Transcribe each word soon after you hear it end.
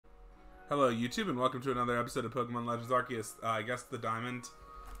Hello YouTube and welcome to another episode of Pokemon Legends Arceus. I guess the Diamond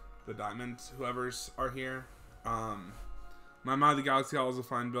whoever's are here. My mind, the Galaxy Hall is a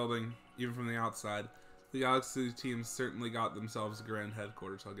fine building, even from the outside. The Galaxy team certainly got themselves a grand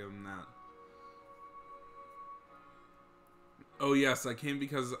headquarters, I'll give them that. Oh yes, I came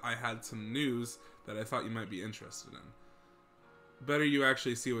because I had some news that I thought you might be interested in. Better you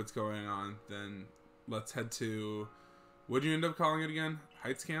actually see what's going on, then let's head to... What'd you end up calling it again?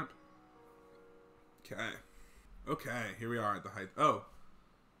 Heights Camp? Okay, here we are at the height. Oh,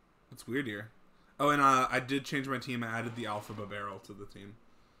 it's weird here. Oh, and I did change my team. I added the Alpha Barrel to the team.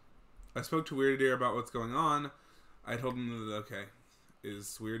 I spoke to Weird Ear about what's going on. I told him that, okay,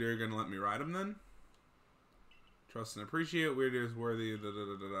 is Weird Ear going to let me ride him then? Trust and appreciate. Weird Ear is worthy.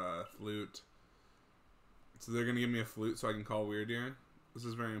 Flute. So they're going to give me a flute so I can call Weird Ear. This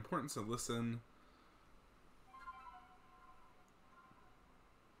is very important, so listen.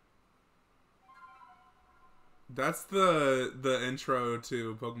 That's the intro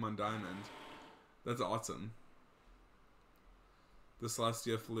to Pokemon Diamond. That's awesome. The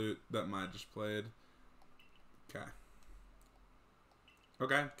Celestia flute that Mai just played. Okay.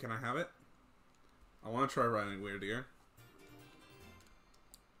 Okay, can I have it? I want to try riding Weird Ear.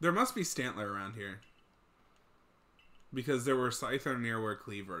 There must be Stantler around here. Because there were Scyther near where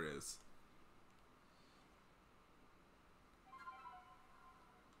Cleaver is.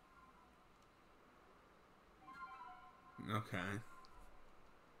 Okay.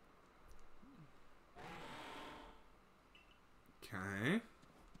 Okay.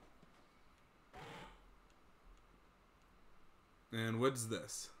 And what's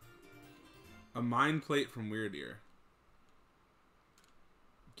this? A Mind Plate from Weird Ear.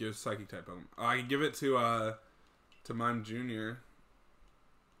 Give Psychic type Pokemon. Oh, I can give it to Mime Jr.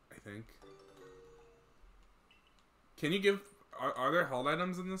 I think. Can you give... Are there held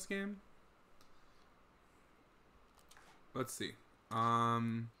items in this game? Let's see.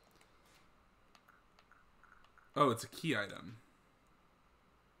 Oh, it's a key item.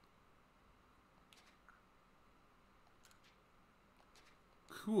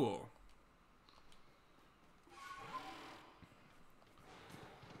 Cool.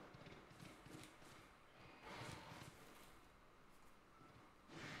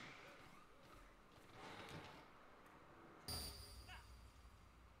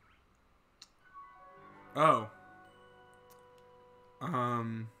 Oh.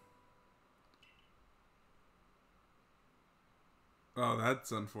 Oh,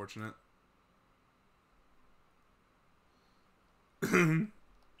 that's unfortunate.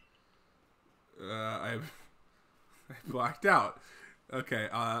 I blacked out. Okay,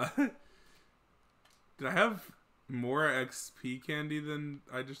 did I have more XP candy than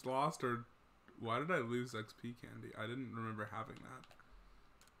I just lost, or why did I lose XP candy? I didn't remember having that.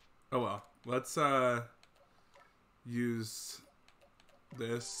 Oh well, let's use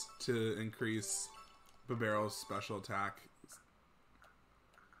this to increase Babarrel's special attack.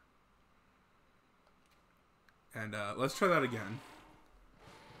 And let's try that again.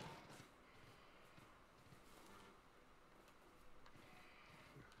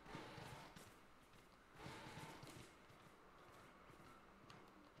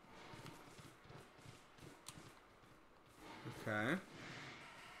 Okay.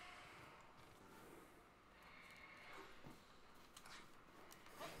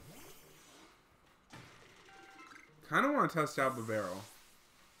 Kind of want to test out Babarrel.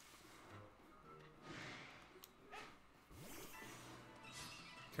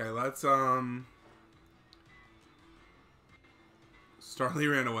 Okay, let's,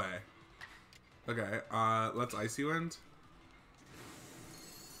 Starly ran away. Okay, let's Icy Wind.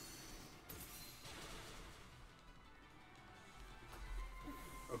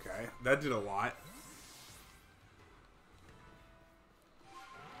 Okay, that did a lot.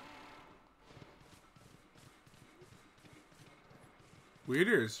 Weird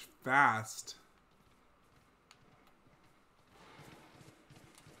Ear is fast.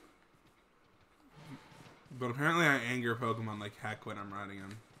 But apparently I anger Pokemon like heck when I'm riding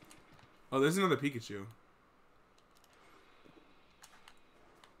him. Oh, there's another Pikachu.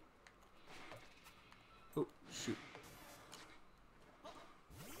 Oh, shoot.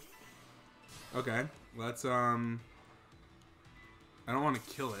 Okay, let's, I don't want to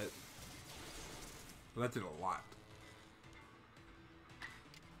kill it. But that did a lot.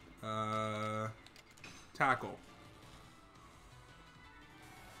 Tackle.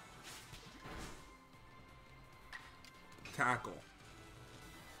 Tackle.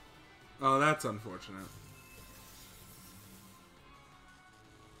 Oh, that's unfortunate.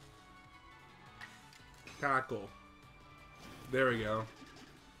 Tackle. There we go.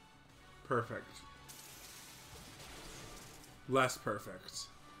 Perfect. Less perfect.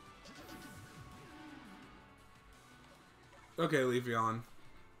 Okay, Leafeon.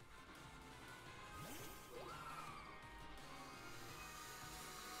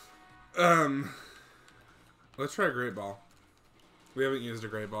 Let's try a Great Ball. We haven't used a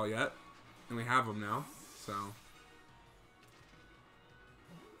Great Ball yet, and we have them now, so.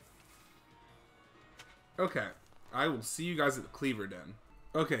 Okay, I will see you guys at the Cleaver Den.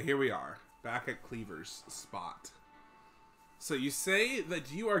 Okay, here we are, back at Cleaver's spot. So you say that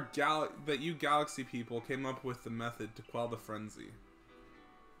you are you Galaxy people came up with the method to quell the frenzy.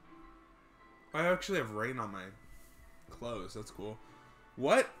 I actually have rain on my clothes. That's cool.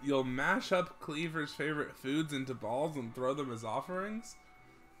 What? You'll mash up Cleaver's favorite foods into balls and throw them as offerings?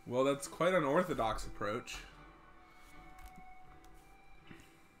 Well, that's quite an unorthodox approach.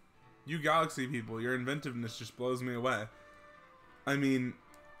 You Galaxy people, your inventiveness just blows me away. I mean,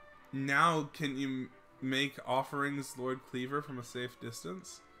 now can you make offerings, Lord Cleaver, from a safe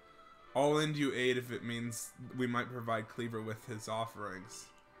distance? I'll lend you aid if it means we might provide Cleaver with his offerings.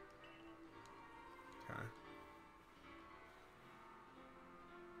 Okay.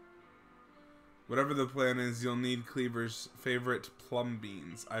 Whatever the plan is, you'll need Cleaver's favorite plum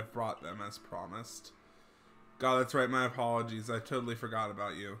beans. I've brought them as promised. God, that's right, my apologies. I totally forgot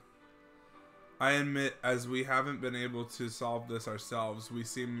about you. I admit, as we haven't been able to solve this ourselves, we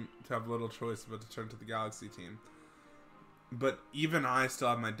seem to have little choice but to turn to the Galaxy team. But even I still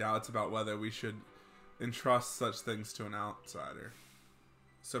have my doubts about whether we should entrust such things to an outsider.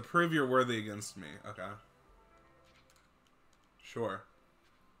 So prove you're worthy against me, okay? Sure.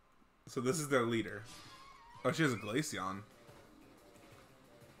 So this is their leader. Oh, she has a Glaceon.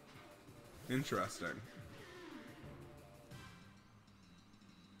 Interesting.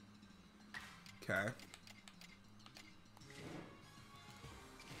 Okay.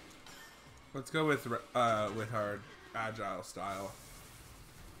 Let's go with her agile style.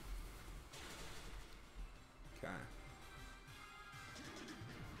 Okay.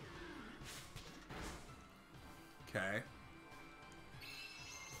 Okay.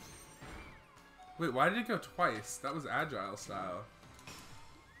 Wait, why did it go twice? That was agile style.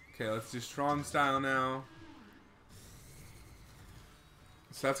 Okay, let's do strong style now.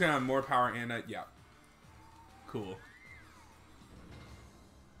 So that's gonna have more power and yeah. Cool.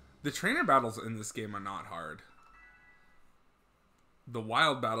 The trainer battles in this game are not hard. The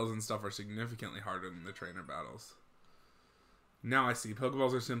wild battles and stuff are significantly harder than the trainer battles. Now I see.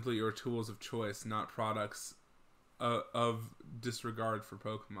 Pokeballs are simply your tools of choice, not products of disregard for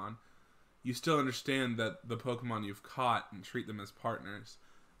Pokemon. You still understand that the Pokemon you've caught and treat them as partners.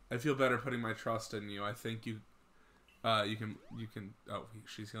 I feel better putting my trust in you. I think you can. Oh,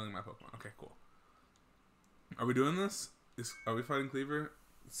 she's healing my Pokemon. Okay, cool. Are we doing this? Are we fighting Cleaver?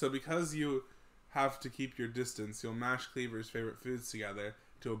 So because you have to keep your distance, you'll mash Cleaver's favorite foods together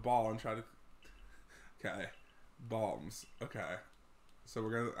to a ball and try to. Okay, bombs. Okay, so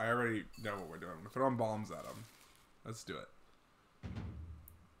we're gonna. I already know what we're doing. We're gonna throw bombs at them. Let's do it.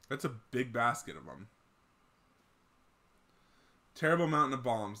 That's a big basket of them. Terrible mountain of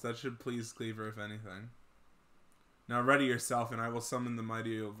bombs. That should please Cleaver, if anything. Now ready yourself, and I will summon the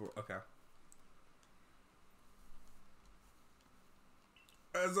mighty over. Okay.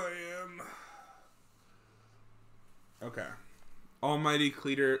 As I am. Okay. Almighty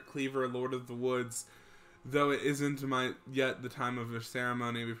Cleaver, Lord of the Woods, though it isn't yet the time of your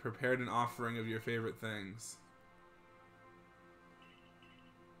ceremony, we prepared an offering of your favorite things.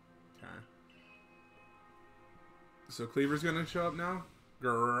 Okay. So Cleaver's gonna show up now?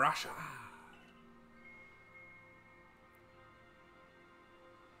 Grasha!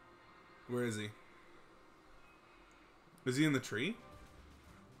 Where is he? Is he in the tree?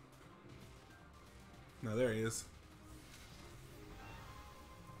 No, there he is.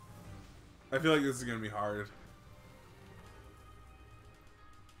 I feel like this is gonna be hard.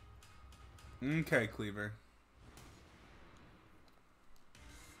 Okay, Cleaver.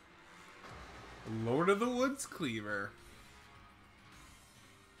 Lord of the Woods Cleaver.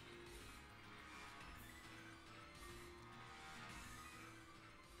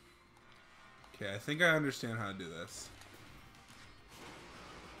 Okay, I think I understand how to do this.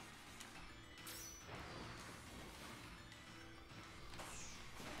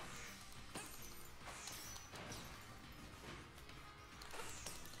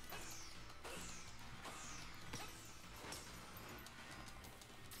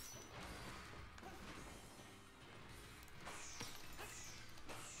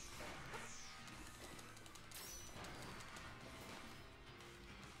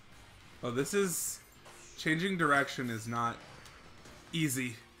 Oh, this is... Changing direction is not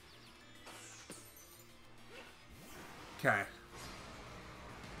easy. Okay.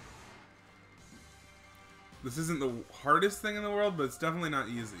 This isn't the hardest thing in the world, but it's definitely not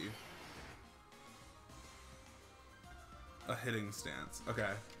easy. A hitting stance.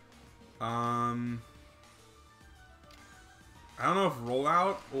 Okay. I don't know if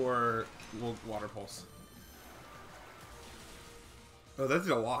rollout or water pulse. Oh, that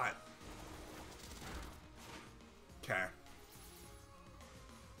did a lot. Okay.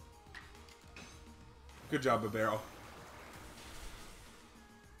 Good job, Babero.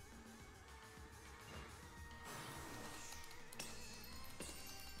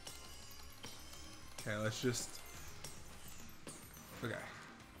 Okay, let's just... Okay.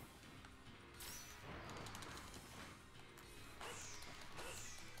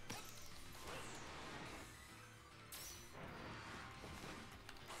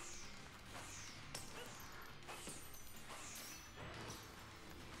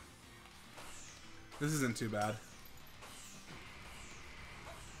 This isn't too bad.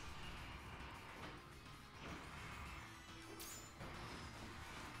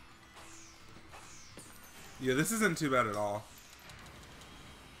 Yeah, this isn't too bad at all.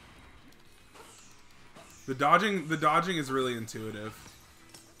 The dodging is really intuitive.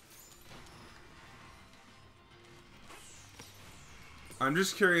 I'm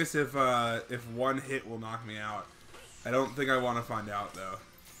just curious if one hit will knock me out. I don't think I want to find out though.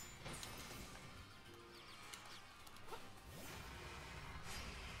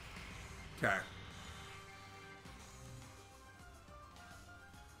 Okay.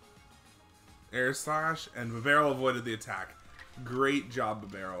 Air slash, and Babero avoided the attack. Great job,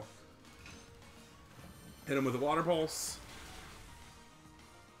 Babero. Hit him with a water pulse.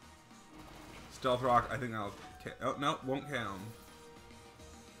 Stealth rock, I think that'll... Oh, no, won't count.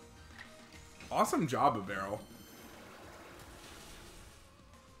 Awesome job, Babero.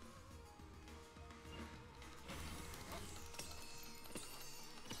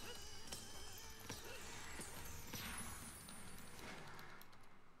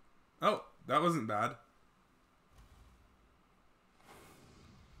 Oh, that wasn't bad.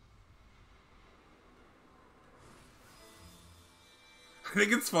 I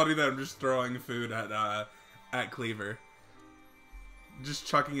think it's funny that I'm just throwing food at Cleaver. Just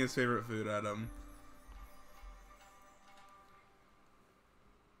chucking his favorite food at him.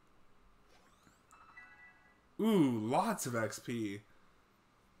 Ooh, lots of XP.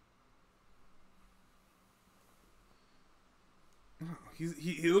 Oh,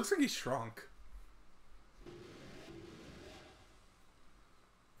 he looks like he shrunk.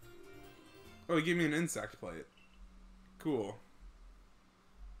 Oh, he gave me an insect plate. Cool.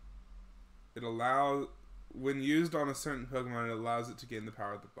 It allows, when used on a certain Pokemon, it allows it to gain the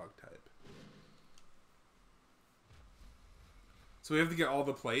power of the bug type. So we have to get all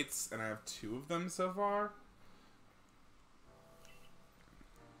the plates, and I have 2 of them so far.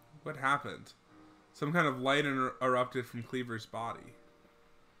 What happened? Some kind of light erupted from Cleaver's body.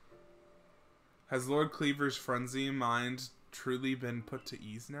 Has Lord Cleaver's frenzy mind truly been put to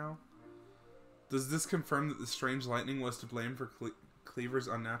ease now? Does this confirm that the strange lightning was to blame for Cleaver's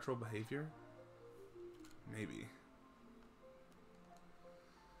unnatural behavior? Maybe.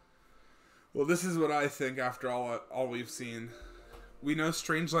 Well, this is what I think after all we've seen. We know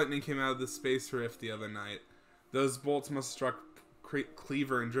strange lightning came out of the space rift the other night. Those bolts must have struck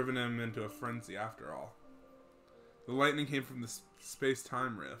Cleaver and driven him into a frenzy after all. The lightning came from the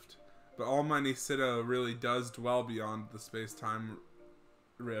space-time rift. But Almighty Sinnoh really does dwell beyond the space-time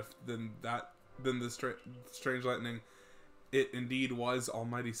rift. Then the strange lightning, it indeed was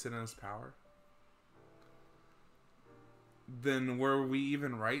Almighty Sinnoh's power. Then were we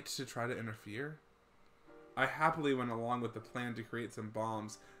even right to try to interfere? I happily went along with the plan to create some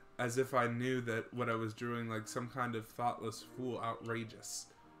bombs, as if I knew that what I was doing like some kind of thoughtless fool outrageous.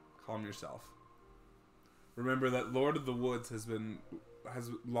 Calm yourself. Remember that Lord of the Woods has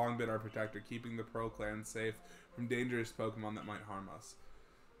long been our protector, keeping the Pearl Clan safe from dangerous Pokemon that might harm us.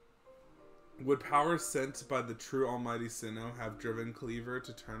 Would power sent by the true Almighty Sinnoh have driven Cleaver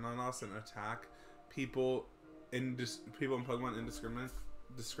to turn on us and attack people and Pokemon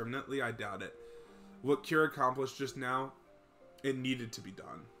indiscriminately? I doubt it. What Cure accomplished just now, it needed to be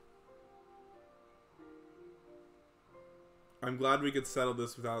done. I'm glad we could settle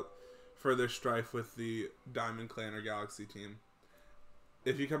this without further strife with the Diamond Clan or Galaxy team.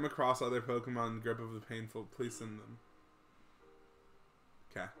 If you come across other Pokemon in the grip of the painful, please send them.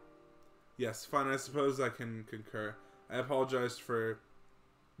 Okay. Yes, fine, I suppose I can concur. I apologize for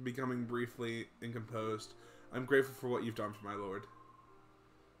becoming briefly incomposed. I'm grateful for what you've done for my lord.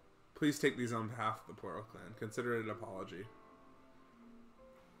 Please take these on behalf of the Pearl Clan. Consider it an apology.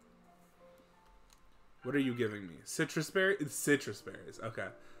 What are you giving me? Citrus berry? It's citrus berries. Okay.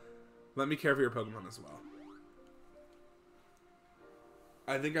 Let me care for your Pokemon as well.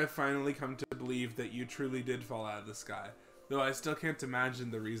 I think I've finally come to believe that you truly did fall out of the sky. Though I still can't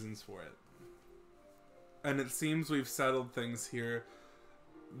imagine the reasons for it. And it seems we've settled things here.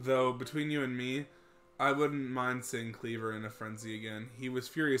 Though, between you and me, I wouldn't mind seeing Cleaver in a frenzy again. He was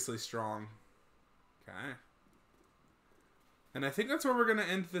furiously strong. Okay. And I think that's where we're going to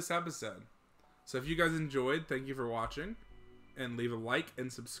end this episode. So if you guys enjoyed, thank you for watching. And leave a like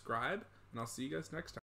and subscribe. And I'll see you guys next time.